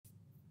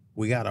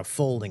we got a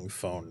folding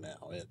phone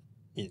now.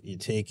 You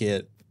take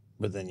it,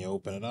 but then you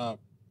open it up.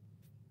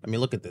 I mean,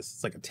 look at this.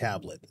 It's like a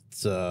tablet.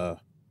 It's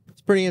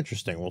pretty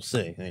interesting. We'll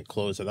see. And you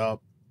close it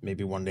up.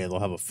 Maybe one day they'll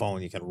have a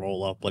phone you can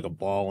roll up like a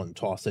ball and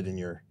toss it in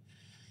your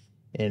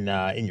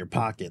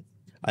pocket.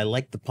 I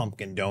like the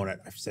pumpkin donut.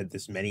 I've said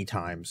this many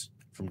times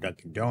from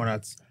Dunkin'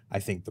 Donuts. I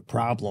think the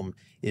problem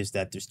is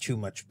that there's too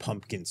much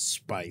pumpkin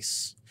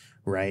spice,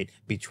 right?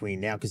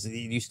 Between now, because it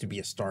used to be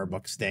a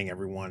Starbucks thing,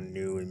 everyone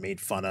knew and made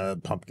fun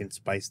of pumpkin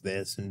spice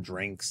this and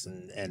drinks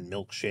and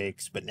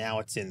milkshakes, but now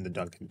it's in the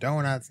Dunkin'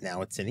 Donuts.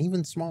 Now it's in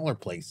even smaller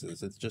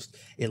places.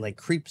 It like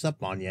creeps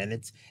up on you, and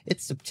it's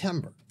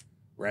September.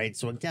 Right.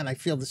 So again, I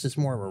feel this is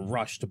more of a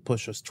rush to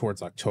push us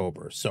towards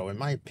October. So in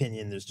my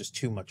opinion, there's just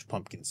too much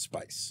pumpkin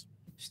spice.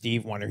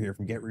 Steve Wonder here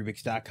from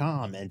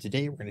GetRubix.com, and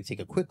today we're going to take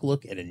a quick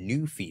look at a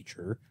new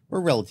feature,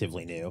 or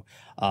relatively new,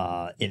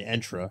 in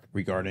Entra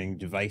regarding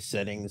device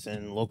settings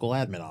and local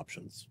admin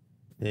options.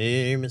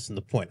 You're missing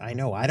the point. I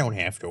know I don't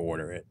have to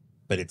order it,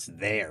 but it's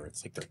there.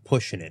 It's like they're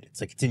pushing it. It's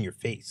like it's in your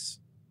face.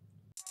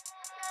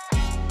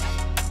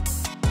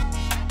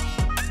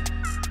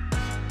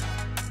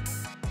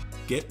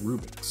 Get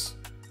Rubix,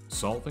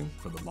 solving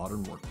for the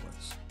modern workplace.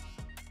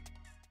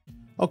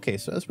 Okay,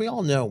 so as we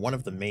all know, one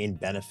of the main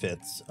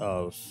benefits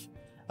of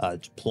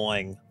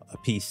deploying a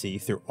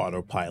PC through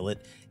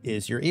Autopilot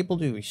is you're able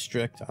to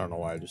restrict, I don't know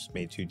why I just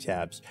made two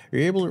tabs,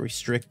 you're able to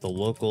restrict the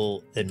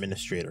local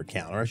administrator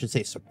count, or I should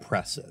say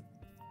suppress it.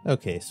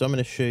 Okay, so I'm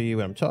going to show you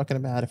what I'm talking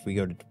about. If we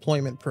go to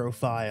deployment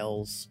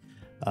profiles,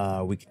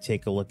 we can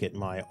take a look at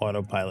my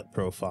Autopilot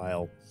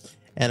profile.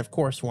 And of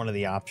course, one of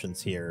the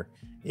options here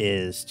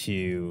is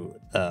to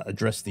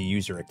address the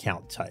user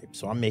account type.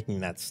 So I'm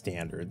making that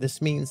standard.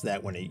 This means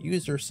that when a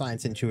user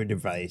signs into a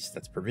device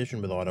that's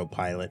provisioned with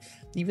Autopilot,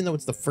 even though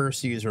it's the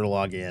first user to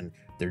log in,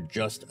 they're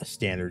just a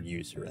standard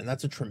user. And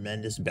that's a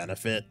tremendous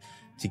benefit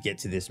to get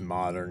to this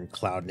modern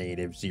cloud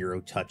native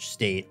zero touch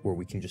state where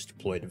we can just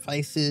deploy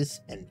devices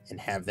and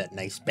have that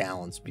nice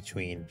balance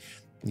between,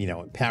 you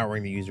know,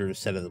 empowering the user to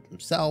set it up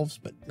themselves,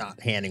 but not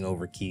handing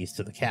over keys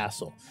to the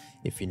castle,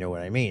 if you know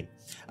what I mean.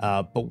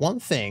 But one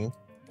thing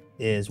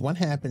is, what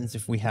happens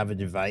if we have a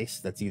device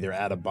that's either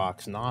out of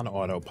box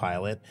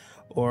non-autopilot,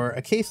 or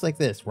a case like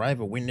this where I have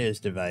a Windows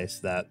device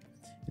that,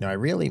 you know, I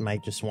really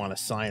might just want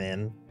to sign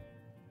in.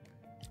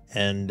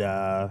 And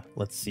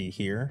let's see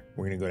here.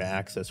 We're going to go to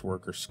Access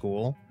Worker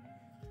School,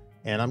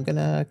 and I'm going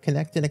to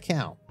connect an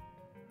account.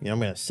 You know, I'm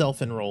going to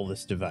self-enroll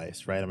this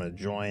device, right? I'm going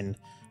to join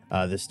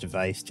this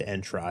device to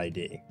Entra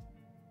ID.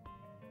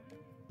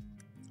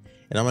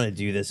 And I'm going to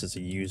do this as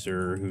a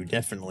user who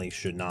definitely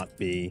should not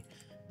be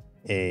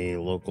a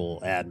local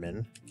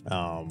admin,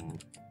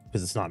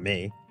 because it's not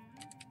me.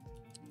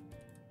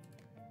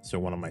 So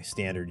one of my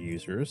standard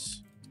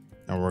users,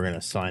 and we're going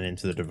to sign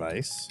into the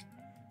device.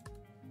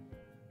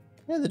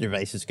 And the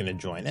device is going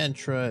to join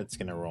Entra. It's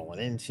going to roll an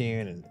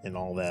Intune and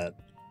all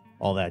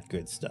that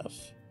good stuff.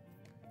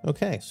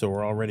 Okay, so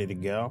we're all ready to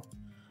go.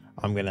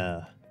 I'm going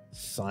to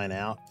sign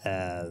in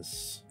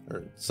as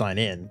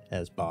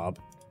Bob,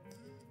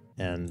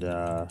 and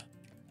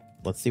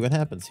let's see what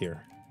happens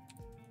here.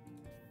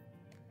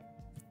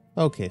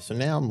 Okay, so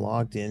now I'm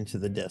logged into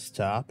the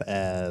desktop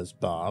as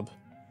Bob,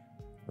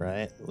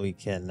 right? We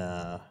can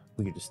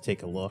just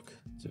take a look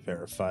to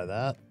verify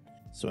that.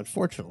 So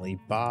unfortunately,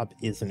 Bob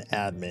is an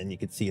admin. You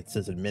can see it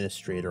says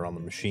administrator on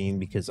the machine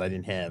because I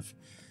didn't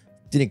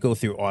go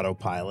through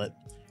Autopilot,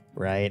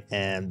 right?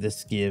 And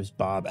this gives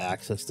Bob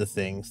access to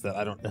things that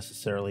I don't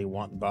necessarily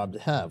want Bob to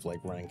have,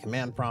 like running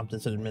command prompt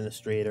as an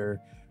administrator,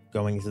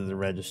 going into the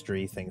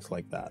registry, things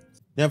like that.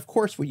 Now, of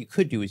course, what you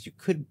could do is you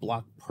could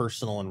block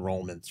personal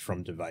enrollments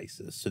from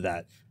devices so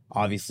that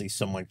obviously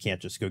someone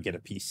can't just go get a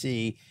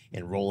PC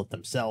and roll it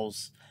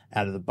themselves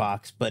out of the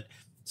box. But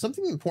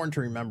something important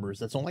to remember is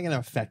that's only going to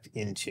affect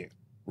Intune,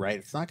 right?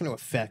 It's not going to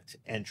affect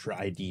Entra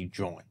ID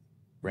join,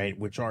 right?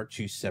 Which are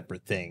two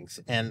separate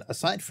things. And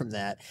aside from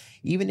that,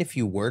 even if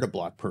you were to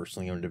block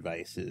personally owned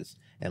devices,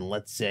 and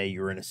let's say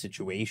you're in a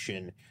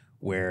situation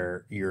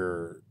where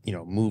you're, you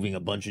know, moving a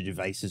bunch of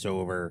devices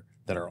over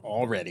that are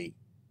already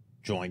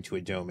joined to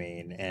a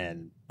domain,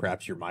 and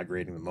perhaps you're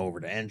migrating them over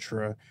to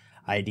Entra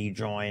ID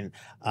join,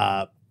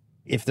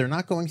 if they're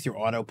not going through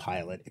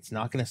Autopilot, it's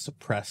not going to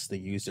suppress the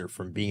user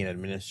from being an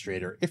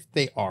administrator if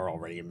they are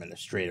already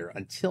administrator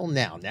until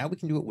now. Now we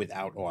can do it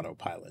without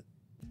Autopilot.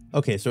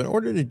 Okay, so in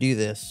order to do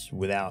this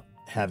without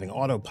having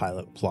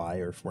Autopilot apply,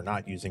 or if we're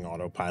not using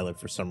Autopilot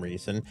for some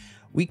reason,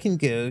 we can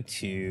go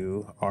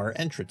to our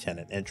Entra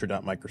tenant,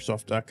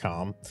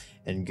 entra.microsoft.com,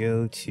 and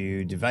go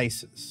to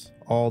devices,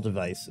 all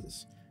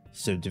devices.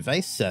 So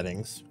device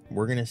settings,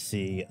 we're going to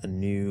see a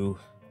new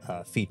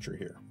feature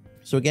here.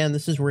 So again,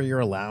 this is where you're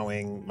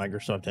allowing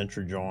Microsoft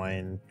Entra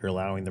join, you're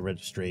allowing the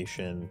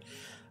registration.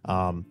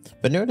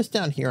 But notice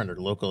down here under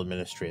local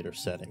administrator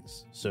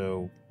settings.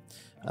 So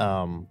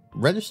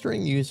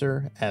registering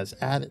user is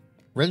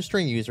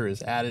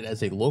added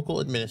as a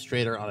local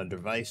administrator on a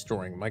device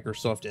during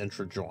Microsoft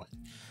Entra join.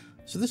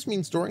 So this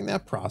means during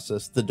that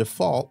process, the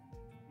default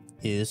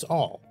is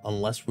all,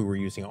 unless we were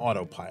using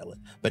Autopilot.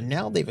 But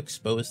now they've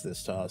exposed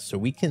this to us, so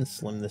we can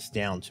slim this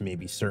down to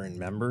maybe certain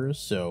members.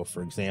 So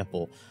for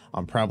example,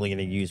 I'm probably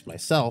going to use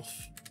myself.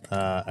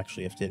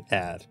 Actually, I have to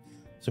add.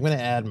 So I'm going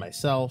to add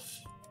myself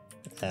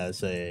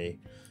as a,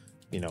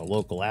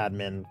 local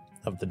admin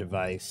of the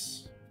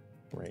device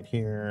right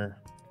here.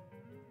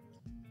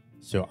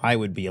 So I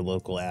would be a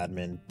local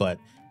admin, but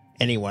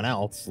anyone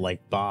else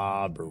like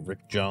Bob or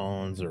Rick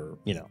Jones or,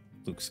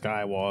 Luke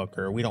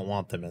Skywalker, we don't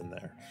want them in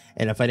there.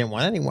 And if I didn't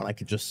want anyone, I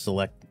could just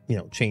select,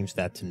 change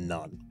that to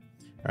none.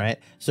 All right.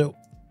 So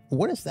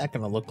what is that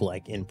going to look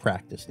like in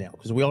practice now?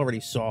 Because we already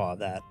saw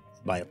that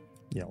by,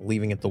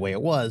 leaving it the way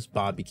it was,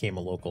 Bob became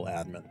a local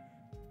admin.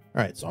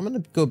 All right, so I'm going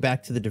to go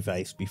back to the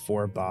device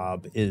before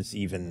Bob is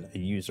even a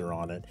user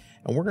on it,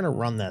 and we're going to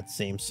run that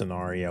same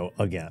scenario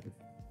again.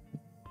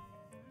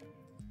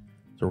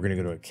 So we're going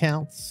to go to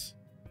Accounts.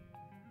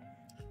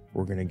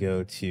 We're going to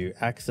go to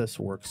Access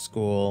Work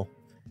School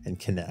and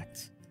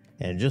Connect.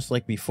 And just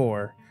like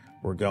before,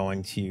 we're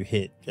going to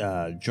hit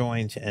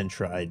Join to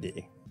Entra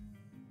ID.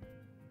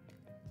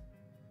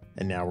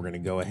 And now we're going to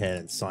go ahead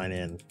and sign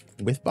in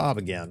with Bob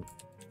again.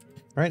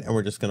 All right, and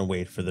we're just going to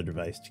wait for the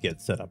device to get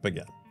set up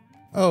again.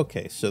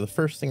 Okay, so the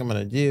first thing I'm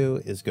going to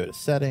do is go to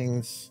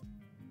Settings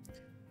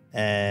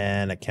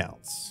and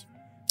Accounts.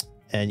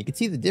 And you can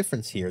see the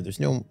difference here. There's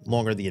no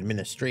longer the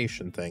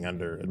administration thing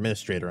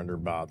administrator under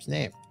Bob's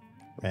name,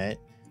 right?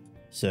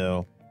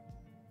 So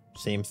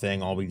same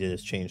thing. All we did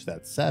is change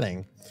that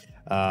setting.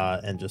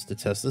 And just to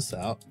test this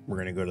out, we're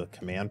going to go to the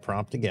command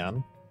prompt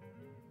again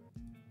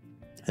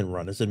and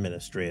run as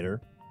administrator.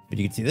 But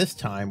you can see this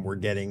time we're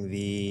getting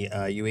the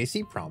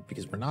UAC prompt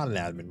because we're not an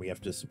admin. We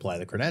have to supply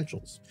the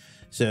credentials.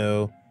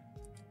 So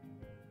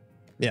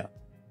yeah,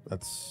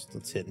 let's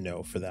hit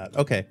no for that.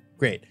 Okay,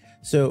 great.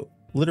 So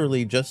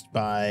literally just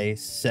by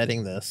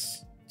setting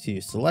this to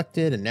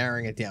selected and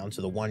narrowing it down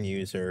to the one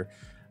user,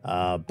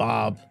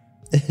 Bob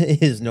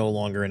is no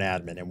longer an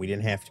admin, and we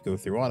didn't have to go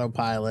through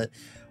Autopilot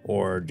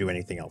or do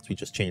anything else. We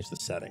just changed the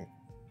setting.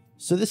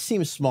 So this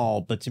seems small,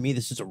 but to me,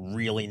 this is a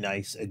really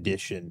nice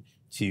addition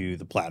to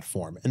the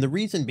platform. And the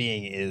reason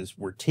being is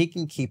we're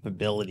taking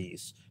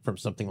capabilities from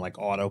something like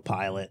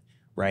Autopilot,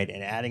 right,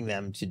 and adding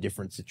them to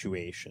different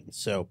situations.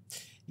 So,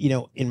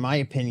 in my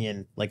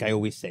opinion, like I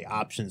always say,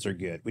 options are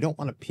good. We don't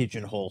want to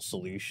pigeonhole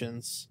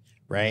solutions,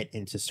 right,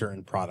 into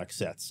certain product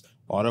sets.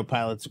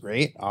 Autopilot's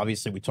great.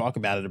 Obviously, we talk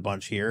about it a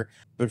bunch here,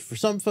 but for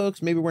some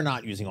folks, maybe we're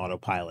not using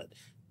Autopilot.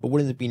 But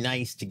wouldn't it be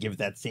nice to give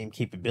that same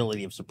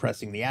capability of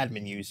suppressing the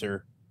admin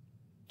user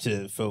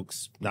to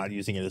folks not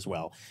using it as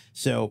well?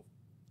 So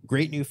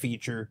great new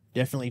feature.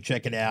 Definitely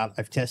check it out.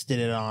 I've tested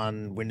it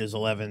on Windows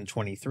 11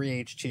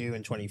 23H2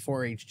 and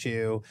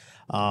 24H2.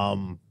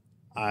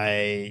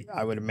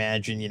 I would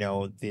imagine,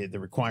 the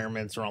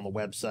requirements are on the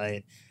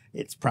website.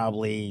 It's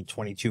probably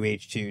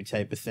 22H2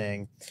 type of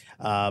thing.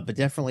 But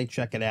definitely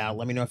check it out.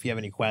 Let me know if you have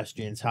any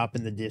questions. Hop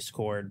in the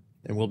Discord,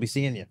 and we'll be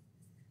seeing you.